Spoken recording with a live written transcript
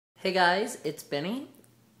Hey guys, it's Benny.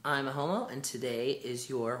 I'm a homo, and today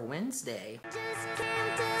is your Wednesday.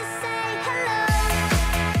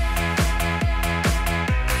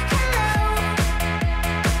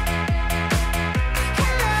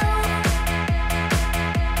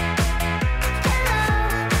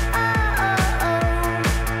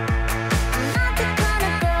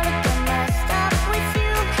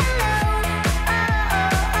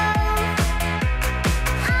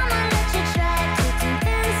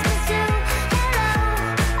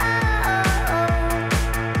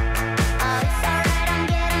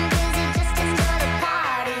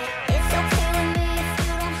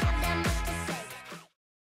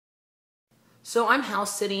 So I'm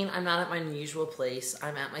house sitting. I'm not at my usual place.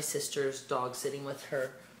 I'm at my sister's dog sitting with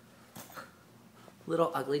her little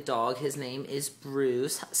ugly dog. His name is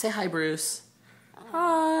Bruce. Say hi, Bruce.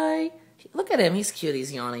 Hi. Look at him. He's cute.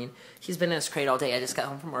 He's yawning. He's been in his crate all day. I just got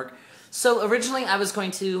home from work. So originally I was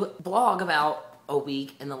going to blog about a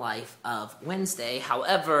week in the life of Wednesday.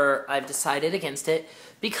 However, I've decided against it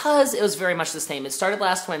because it was very much the same. It started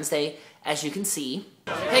last Wednesday, as you can see.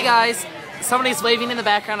 Hey guys, somebody's waving in the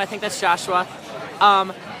background. I think that's Joshua.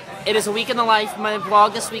 It is a week in the life. My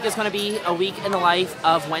vlog this week is going to be a week in the life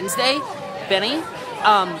of Wednesday, Benny.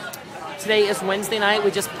 Today is Wednesday night.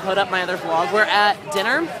 We just put up my other vlog. We're at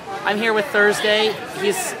dinner. I'm here with Thursday.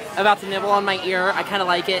 He's about to nibble on my ear. I kind of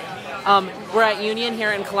like it. We're at Union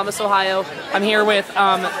here in Columbus, Ohio. I'm here with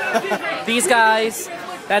these guys.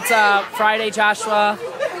 That's Friday, Joshua.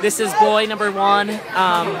 This is boy number 1,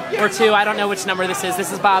 or 2. I don't know which number this is.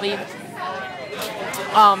 This is Bobby.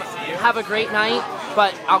 Have a great night,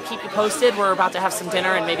 but I'll keep you posted. We're about to have some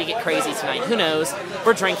dinner and maybe get crazy tonight. Who knows?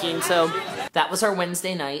 We're drinking, so that was our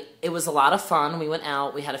Wednesday night. It was a lot of fun. We went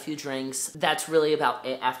out. We had a few drinks. That's really about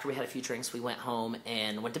it. After we had a few drinks, we went home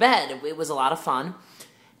and went to bed. It was a lot of fun.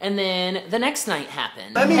 And then the next night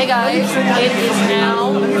happened. Hey guys, it is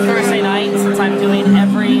now Thursday night, since I'm doing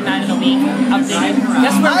every night of the week updated.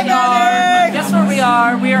 Guess where we are? Guess where we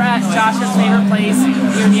are? We are at Josh's favorite place,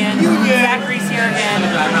 Union. Zachary's here again.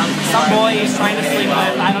 Some boy he's trying to sleep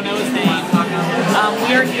with. I don't know his name.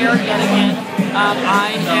 We are here yet again.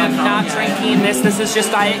 I am not drinking this. This is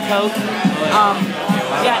just Diet Coke.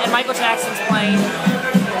 Yeah, and Michael Jackson's playing.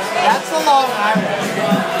 That's a Long Island.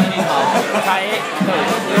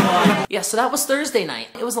 Yeah, so that was Thursday night.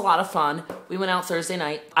 It was a lot of fun. We went out Thursday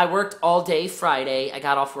night. I worked all day Friday. I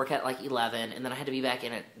got off work at like 11, and then I had to be back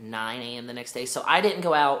in at 9 a.m. the next day. So I didn't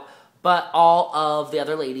go out, but all of the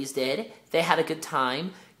other ladies did. They had a good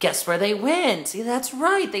time. Guess where they went? See, that's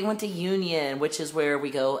right. They went to Union, which is where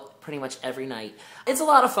we go pretty much every night. It's a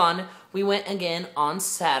lot of fun. We went again on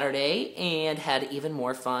Saturday and had even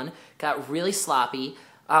more fun. Got really sloppy.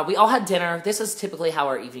 We all had dinner. This is typically how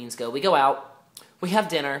our evenings go. We go out, we have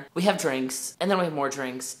dinner, we have drinks, and then we have more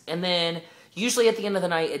drinks. And then usually at the end of the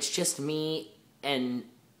night, it's just me and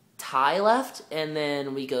Ty left, and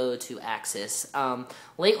then we go to Axis.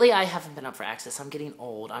 Lately, I haven't been up for Axis. I'm getting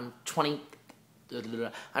old. I'm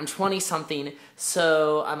 20-something,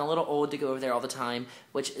 so I'm a little old to go over there all the time,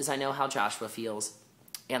 which is I know how Joshua feels,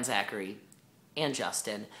 and Zachary, and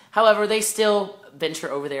Justin. However, they still venture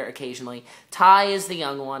over there occasionally. Ty is the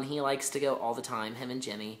young one. He likes to go all the time, him and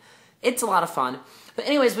Jimmy. It's a lot of fun. But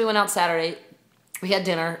anyways, we went out Saturday. We had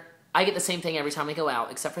dinner. I get the same thing every time we go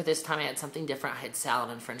out, except for this time I had something different. I had salad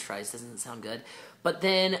and french fries. Doesn't sound good. But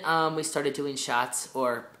then we started doing shots,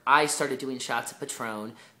 or I started doing shots of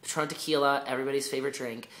Patron tequila, everybody's favorite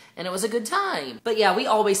drink, and it was a good time. But yeah, we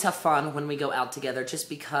always have fun when we go out together just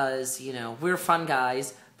because, you know, we're fun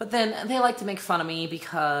guys. But then they like to make fun of me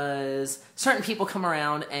because certain people come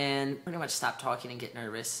around and pretty much stop talking and get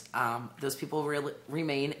nervous. Those people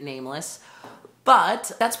remain nameless.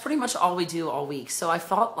 But that's pretty much all we do all week. So I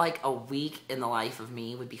felt like a week in the life of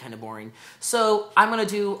me would be kind of boring. So I'm going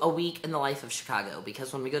to do a week in the life of Chicago,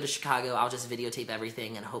 because when we go to Chicago, I'll just videotape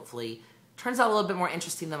everything and hopefully it turns out a little bit more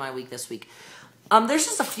interesting than my week this week. There's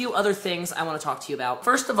just a few other things I want to talk to you about.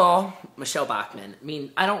 First of all, Michelle Bachmann. I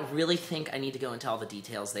mean, I don't really think I need to go into all the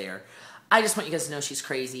details there. I just want you guys to know she's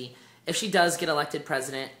crazy. If she does get elected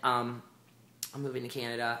president, I'm moving to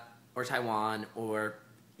Canada or Taiwan or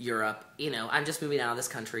Europe. You know, I'm just moving out of this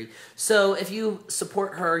country. So if you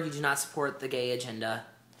support her, you do not support the gay agenda.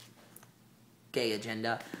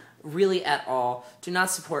 Really at all. Do not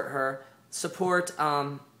support her. Support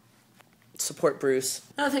Bruce.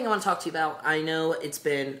 Another thing I want to talk to you about, I know it's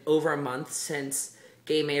been over a month since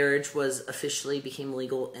gay marriage was became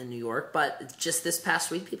legal in New York, but just this past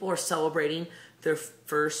week, people are celebrating their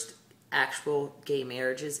first actual gay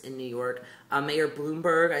marriages in New York. Mayor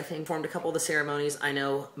Bloomberg, I think, formed a couple of the ceremonies. I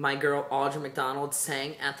know my girl Audra McDonald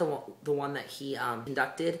sang at the one that he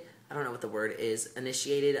conducted. I don't know what the word is.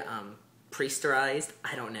 Initiated, priesterized.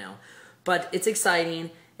 I don't know. But it's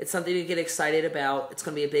exciting. It's something to get excited about. It's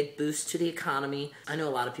going to be a big boost to the economy. I know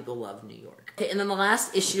a lot of people love New York. Okay, and then the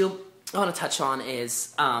last issue I want to touch on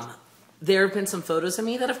is there have been some photos of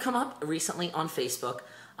me that have come up recently on Facebook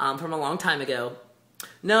from a long time ago.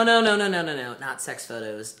 No, not sex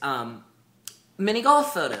photos. Mini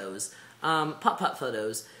golf photos, putt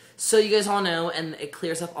photos. So you guys all know, and it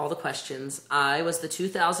clears up all the questions, I was the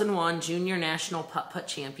 2001 Junior National Putt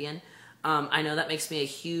Champion. I know that makes me a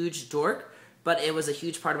huge dork, but it was a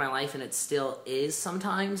huge part of my life, and it still is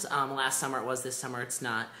sometimes. Last summer it was, this summer it's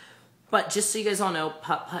not. But just so you guys all know,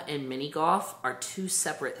 putt and mini golf are two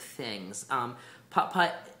separate things.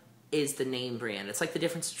 Putt is the name brand. It's like the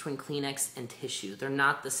difference between Kleenex and tissue. They're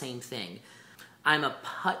not the same thing. I'm a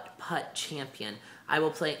putt champion. I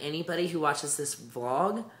will play anybody who watches this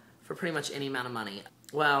vlog for pretty much any amount of money.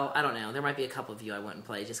 Well, I don't know. There might be a couple of you I wouldn't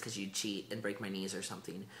play just because you'd cheat and break my knees or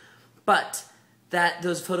something. But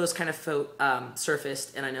those photos kind of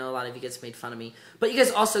surfaced, and I know a lot of you guys made fun of me. But you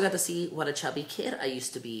guys also got to see what a chubby kid I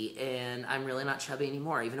used to be, and I'm really not chubby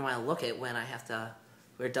anymore, even though I look it when I have to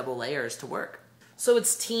wear double layers to work. So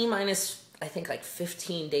it's T-minus, I think, like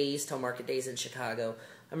 15 days till market days in Chicago.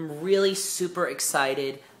 I'm really super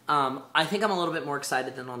excited. I think I'm a little bit more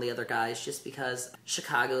excited than all the other guys just because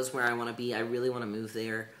Chicago's where I want to be. I really want to move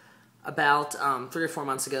there. About 3 or 4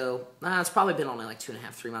 months ago, it's probably been only like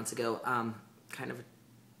 2.5, 3 months ago,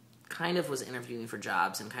 kind of was interviewing for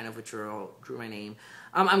jobs and kind of withdrew my name.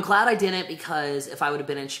 I'm glad I didn't because if I would have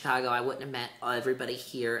been in Chicago, I wouldn't have met everybody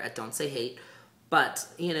here at Don't Say Hate. But,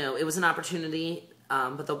 you know, it was an opportunity,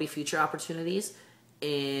 but there'll be future opportunities,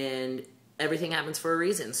 and everything happens for a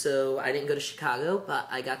reason. So I didn't go to Chicago, but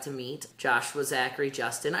I got to meet Joshua, Zachary,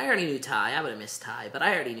 Justin. I already knew Ty. I would have missed Ty, but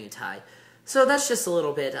I already knew Ty. So that's just a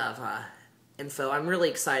little bit of info. I'm really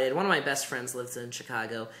excited. One of my best friends lives in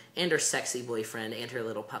Chicago, and her sexy boyfriend, and her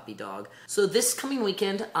little puppy dog. So this coming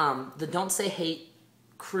weekend, the Don't Say Hate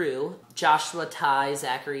crew, Joshua, Ty,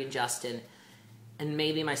 Zachary, and Justin, and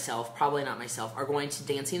maybe myself, probably not myself, are going to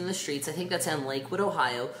Dancing in the Streets. I think that's in Lakewood,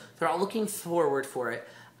 Ohio. They're all looking forward for it.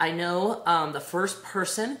 I know the first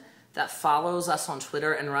person that follows us on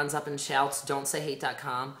Twitter and runs up and shouts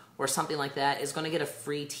don'tsayhate.com or something like that is going to get a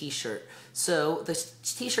free t-shirt. So the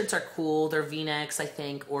t-shirts are cool. They're V-necks, I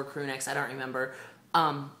think, or crew necks. I don't remember.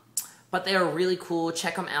 But they are really cool.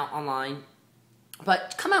 Check them out online.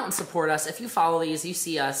 But come out and support us. If you follow these, you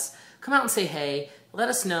see us, come out and say hey. Let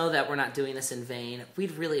us know that we're not doing this in vain.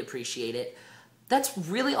 We'd really appreciate it. That's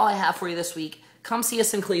really all I have for you this week. Come see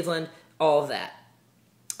us in Cleveland. All of that.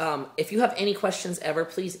 If you have any questions ever,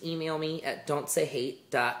 please email me at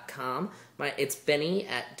don'tsayhate.com. It's Bennie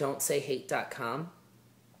at don'tsayhate.com.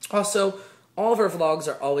 Also, all of our vlogs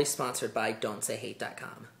are always sponsored by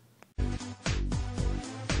don'tsayhate.com.